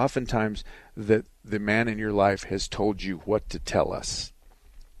 It's oftentimes that the man in your life has told you what to tell us,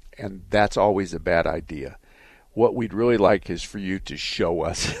 and that's always a bad idea. What we'd really like is for you to show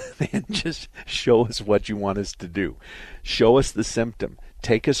us and just show us what you want us to do. Show us the symptom.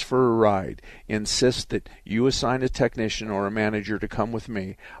 Take us for a ride. Insist that you assign a technician or a manager to come with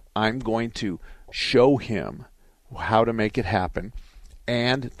me. I'm going to show him how to make it happen.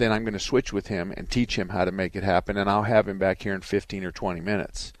 And then I'm going to switch with him and teach him how to make it happen, and I'll have him back here in 15 or 20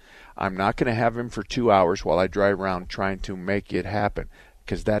 minutes. I'm not going to have him for 2 hours while I drive around trying to make it happen,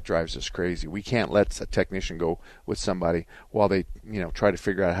 because that drives us crazy. We can't let a technician go with somebody while they try to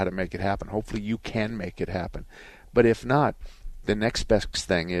figure out how to make it happen. Hopefully you can make it happen. But if not, the next best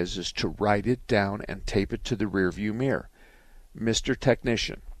thing is to write it down and tape it to the rearview mirror. Mr.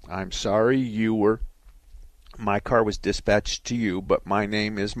 Technician, I'm sorry my car was dispatched to you, but my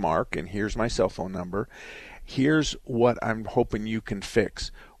name is Mark, and here's my cell phone number. Here's what I'm hoping you can fix.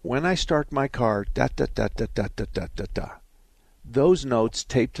 When I start my car, Those notes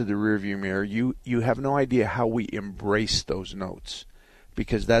taped to the rearview mirror, you have no idea how we embrace those notes,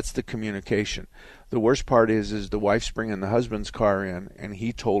 because that's the communication. The worst part is the wife's bringing the husband's car in, and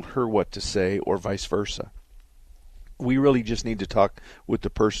he told her what to say, or vice versa. We really just need to talk with the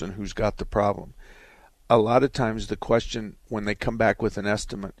person who's got the problem. A lot of times the question when they come back with an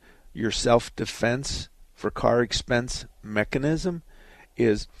estimate, your self-defense for car expense mechanism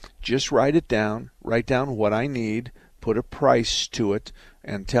is just write down what I need, put a price to it,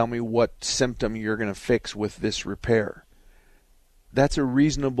 and tell me what symptom you're going to fix with this repair. That's a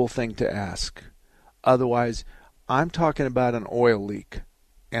reasonable thing to ask. Otherwise, I'm talking about an oil leak,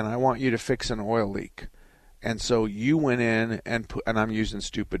 and I want you to fix an oil leak. And so you went in and I'm using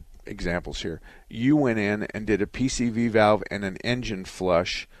stupid examples here. You went in and did a PCV valve and an engine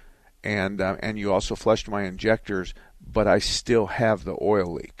flush, and you also flushed my injectors, but I still have the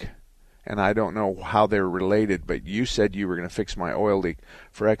oil leak. And I don't know how they're related, but you said you were going to fix my oil leak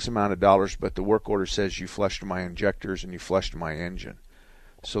for X amount of dollars, but the work order says you flushed my injectors and you flushed my engine.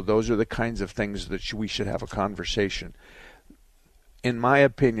 So those are the kinds of things that we should have a conversation. In my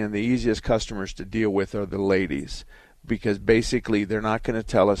opinion, the easiest customers to deal with are the ladies, because basically they're not going to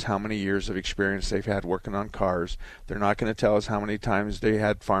tell us how many years of experience they've had working on cars. They're not going to tell us how many times they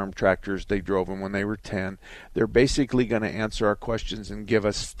had farm tractors, they drove them when they were 10. They're basically going to answer our questions and give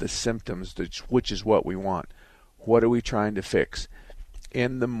us the symptoms, which is what we want. What are we trying to fix?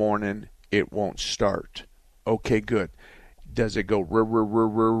 In the morning, it won't start. Okay, good. Does it go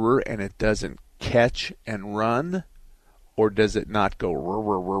rrr and it doesn't catch and run? Or does it not go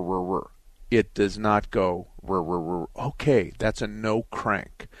rrr? It does not go Okay, that's a no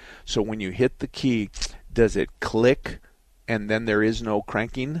crank. So when you hit the key, does it click and then there is no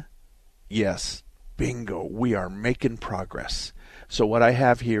cranking? Yes. Bingo. We are making progress. So what I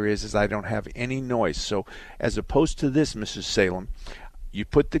have here is I don't have any noise. So as opposed to this, Mrs. Salem, you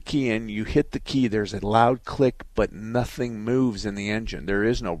put the key in, you hit the key, there's a loud click, but nothing moves in the engine. There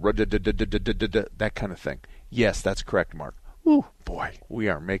is no that kind of thing. Yes, that's correct, Mark. Ooh, boy, we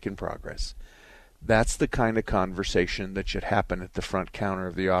are making progress. That's the kind of conversation that should happen at the front counter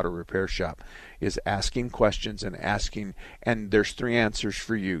of the auto repair shop, is asking questions and there's 3 answers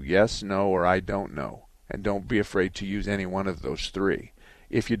for you, yes, no, or I don't know. And don't be afraid to use any one of those 3.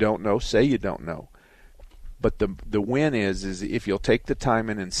 If you don't know, say you don't know. But the win is if you'll take the time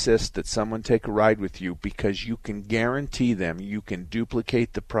and insist that someone take a ride with you, because you can guarantee them you can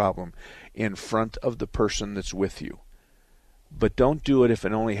duplicate the problem in front of the person that's with you. But don't do it if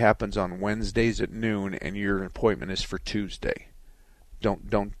it only happens on Wednesdays at noon and your appointment is for Tuesday. Don't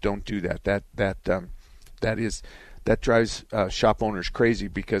do that. That drives shop owners crazy,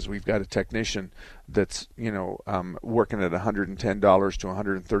 because we've got a technician that's working at $110 to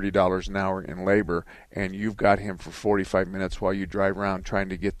 $130 an hour in labor, and you've got him for 45 minutes while you drive around trying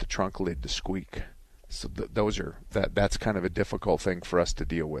to get the trunk lid to squeak. So that's kind of a difficult thing for us to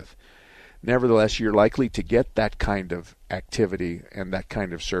deal with. Nevertheless, you're likely to get that kind of activity and that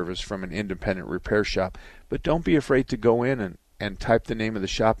kind of service from an independent repair shop, but don't be afraid to go in and type the name of the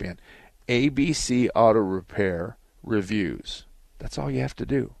shop in. ABC Auto Repair Reviews. That's all you have to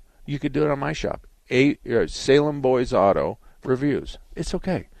do. You could do it on my shop. Salem Boys Auto Reviews. It's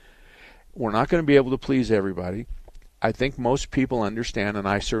okay. We're not going to be able to please everybody. I think most people understand, and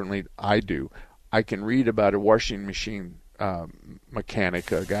I do. I can read about a washing machine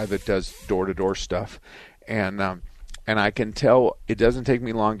mechanic, a guy that does door-to-door stuff, and I can tell it doesn't take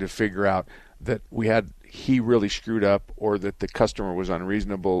me long to figure out that he really screwed up, or that the customer was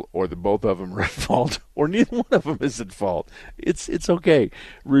unreasonable, or that both of them are at fault, or neither one of them is at fault. It's okay.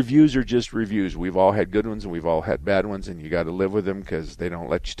 Reviews are just reviews. We've all had good ones and we've all had bad ones, and you got to live with them because they don't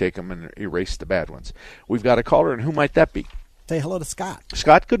let you take them and erase the bad ones. We've got a caller, and who might that be? Say hello to Scott.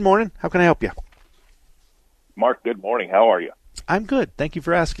 Scott, good morning. How can I help you? Mark, good morning. How are you? I'm good. Thank you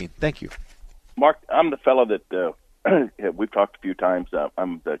for asking. Thank you. Mark, I'm the fellow that we've talked a few times.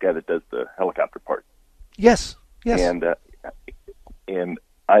 I'm the guy that does the helicopter part. Yes. And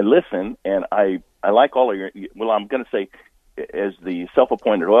I listen, and I like all of your. Well, I'm going to say, as the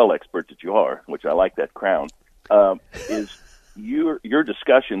self-appointed oil expert that you are, which I like that crown, is your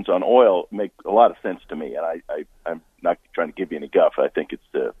discussions on oil make a lot of sense to me, and I'm not trying to give you any guff. I think it's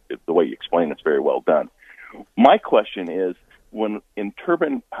the way you explain it's very well done. My question is, when in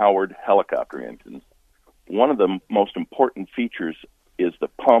turbine-powered helicopter engines, one of the most important features is the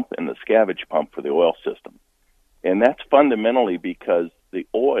pump and the scavenge pump for the oil system. And that's fundamentally because the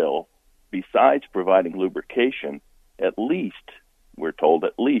oil, besides providing lubrication, we're told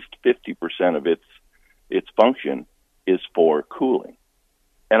at least 50% of its function is for cooling.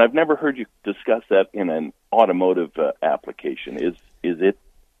 And I've never heard you discuss that in an automotive application. Is it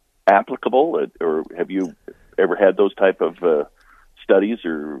applicable, or have you ever had those type of studies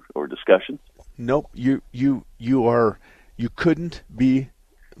or discussions? Nope. You couldn't be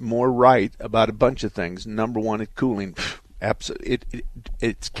more right about a bunch of things. Number one, it's cooling.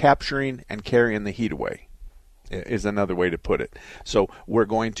 It's capturing and carrying the heat away is another way to put it. So we're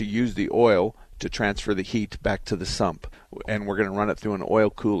going to use the oil to transfer the heat back to the sump, and we're going to run it through an oil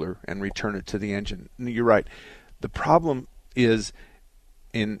cooler and return it to the engine. You're right. The problem is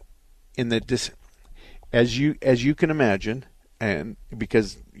as you can imagine, and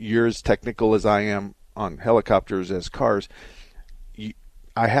because you're as technical as I am on helicopters as cars,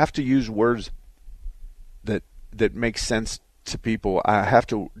 I have to use words that make sense to people. I have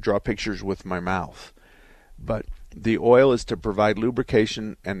to draw pictures with my mouth. But the oil is to provide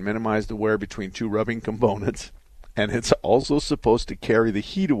lubrication and minimize the wear between two rubbing components, and it's also supposed to carry the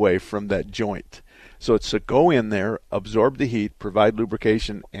heat away from that joint. So it's to go in there, absorb the heat, provide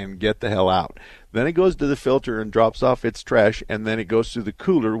lubrication, and get the hell out. Then it goes to the filter and drops off its trash, and then it goes through the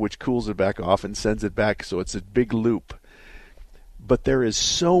cooler, which cools it back off and sends it back. So it's a big loop. But there is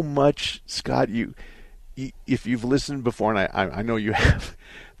so much, Scott, if you've listened before, and I know you have,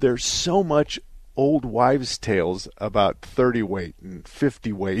 there's so much old wives' tales about 30 weight and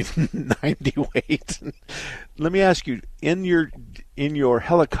 50 weight and 90 weight. Let me ask you, in your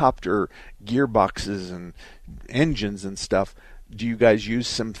helicopter gearboxes and engines and stuff, do you guys use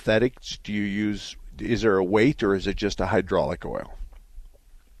synthetics? Is there a weight, or is it just a hydraulic oil?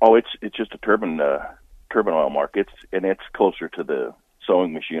 Oh, it's just a turbine oil, Mark. It's closer to the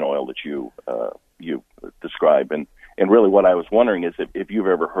sewing machine oil that you you describe. And really what I was wondering is if you've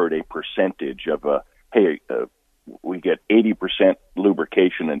ever heard a percentage of we get 80%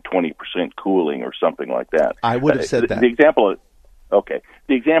 lubrication and 20% cooling or something like that. I would have said that. The example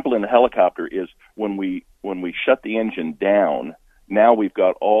in the helicopter is when we shut the engine down, now we've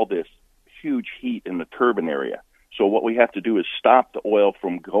got all this huge heat in the turbine area. So what we have to do is stop the oil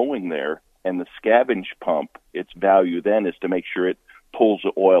from going there, and the scavenge pump, its value then is to make sure it pulls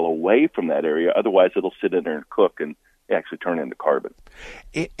the oil away from that area. Otherwise, it'll sit in there and cook and actually turn into carbon.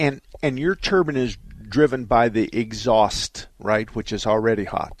 And your turbine is driven by the exhaust, right, which is already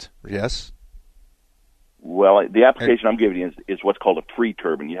hot, yes? Well, the application I'm giving you is what's called a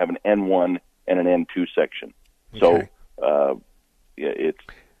pre-turbine. You have an N1 and an N2 section. Okay. So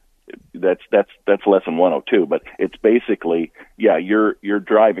that's less than 102, but it's basically, you're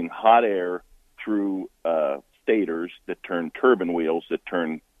driving hot air through stators that turn turbine wheels, that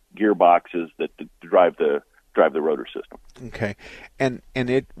turn gearboxes, that drive the rotor system. Okay, and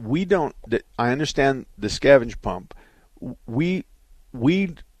I understand the scavenge pump. We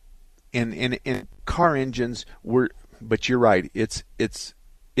in car engines but you're right. It's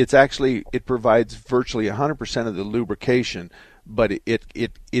actually, it provides virtually 100% of the lubrication, but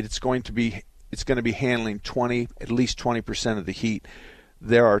it's going to be handling at least 20% of the heat.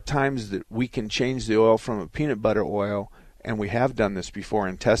 There are times that we can change the oil from a peanut butter oil, and we have done this before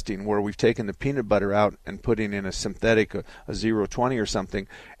in testing, where we've taken the peanut butter out and putting in a synthetic, a 020 or something,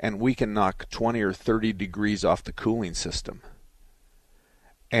 and we can knock 20 or 30 degrees off the cooling system.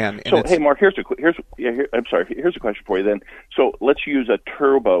 Hey, Mark, here's a question for you then. So let's use a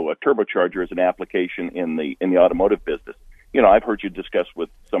turbocharger as an application in the automotive business. I've heard you discuss with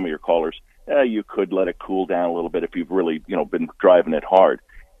some of your callers, you could let it cool down a little bit if you've really, been driving it hard.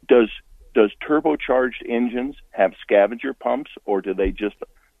 Does turbocharged engines have scavenger pumps, or do they just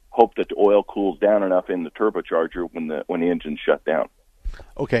hope that the oil cools down enough in the turbocharger when the engine's shut down?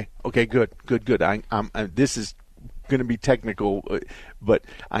 Okay, good. This is going to be technical, but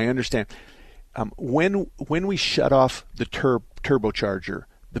I understand. When we shut off the turbocharger,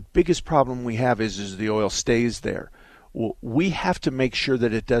 the biggest problem we have is the oil stays there. Well, we have to make sure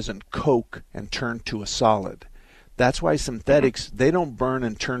that it doesn't coke and turn to a solid. That's why synthetics, they don't burn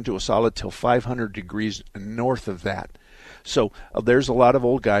and turn to a solid till 500 degrees north of that. So there's a lot of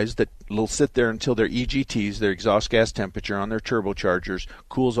old guys that will sit there until their EGTs, their exhaust gas temperature on their turbochargers,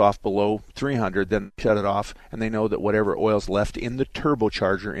 cools off below 300, then shut it off, and they know that whatever oil's left in the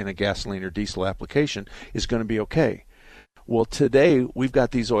turbocharger in a gasoline or diesel application is going to be okay. Well, today we've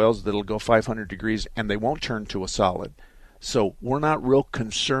got these oils that'll go 500 degrees and they won't turn to a solid. So we're not real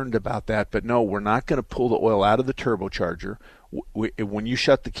concerned about that, but no, we're not going to pull the oil out of the turbocharger. When you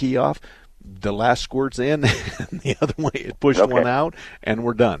shut the key off, the last squirt's in, and the other one, it pushed one out, and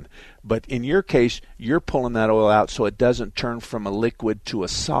we're done. But in your case, you're pulling that oil out so it doesn't turn from a liquid to a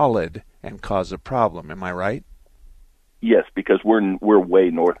solid and cause a problem. Am I right? Yes, because we're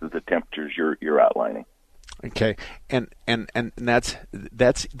way north of the temperatures you're outlining. Okay, and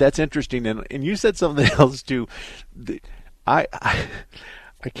that's interesting. And you said something else too. I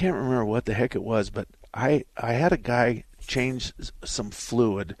can't remember what the heck it was, but I had a guy change some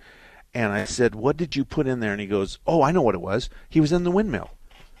fluid. And I said, what did you put in there? And he goes, oh, I know what it was. He was in the windmill.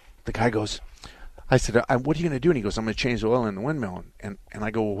 The guy goes, I said, what are you going to do? And he goes, I'm going to change the oil in the windmill. And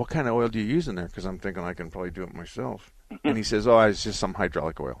I go, well, what kind of oil do you use in there? Because I'm thinking I can probably do it myself. And he says, oh, it's just some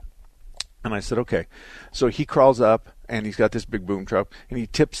hydraulic oil. And I said, okay. So he crawls up, and he's got this big boom truck, and he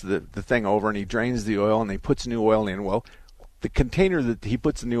tips the thing over, and he drains the oil, and he puts new oil in. Well, the container that he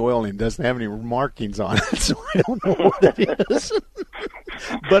puts the new oil in doesn't have any markings on it, so I don't know what it is.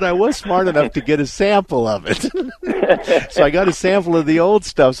 But I was smart enough to get a sample of it. So I got a sample of the old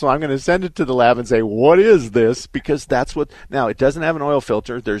stuff, so I'm going to send it to the lab and say, what is this? Because that's what... Now, it doesn't have an oil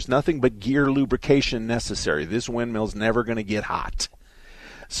filter. There's nothing but gear lubrication necessary. This windmill's never going to get hot.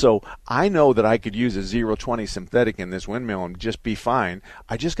 So I know that I could use a 020 synthetic in this windmill and just be fine.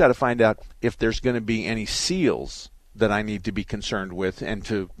 I just got to find out if there's going to be any seals that I need to be concerned with, and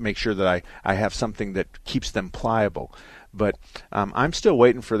to make sure that I have something that keeps them pliable. But I'm still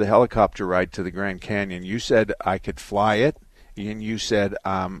waiting for the helicopter ride to the Grand Canyon. You said I could fly it, and you said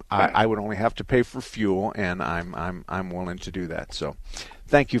I would only have to pay for fuel, and I'm willing to do that. So,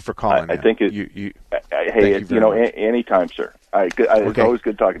 thank you for calling. I think anytime, sir. It's always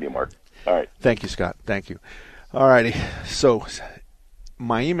good talking to you, Mark. All right. Thank you, Scott. Thank you. All righty. So,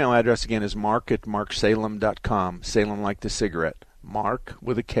 my email address again is mark@marksalem.com. Salem like the cigarette. Mark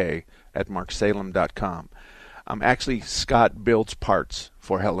with a K at marksalem.com. Actually, Scott builds parts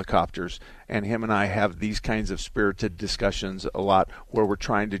for helicopters, and him and I have these kinds of spirited discussions a lot where we're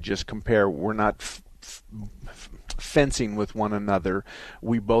trying to just compare. We're not fencing with one another.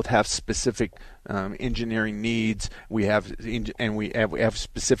 We both have specific engineering needs. We have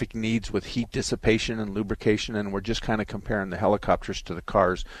specific needs with heat dissipation and lubrication, and we're just kind of comparing the helicopters to the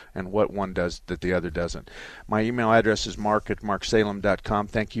cars and what one does that the other doesn't. My email address is mark@marksalem.com.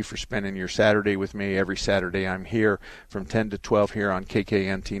 Thank you for spending your Saturday with me. Every Saturday I'm here from 10 to 12 here on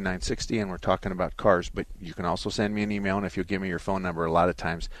KKNT 960, and we're talking about cars. But you can also send me an email, and if you'll give me your phone number, a lot of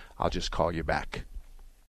times I'll just call you back.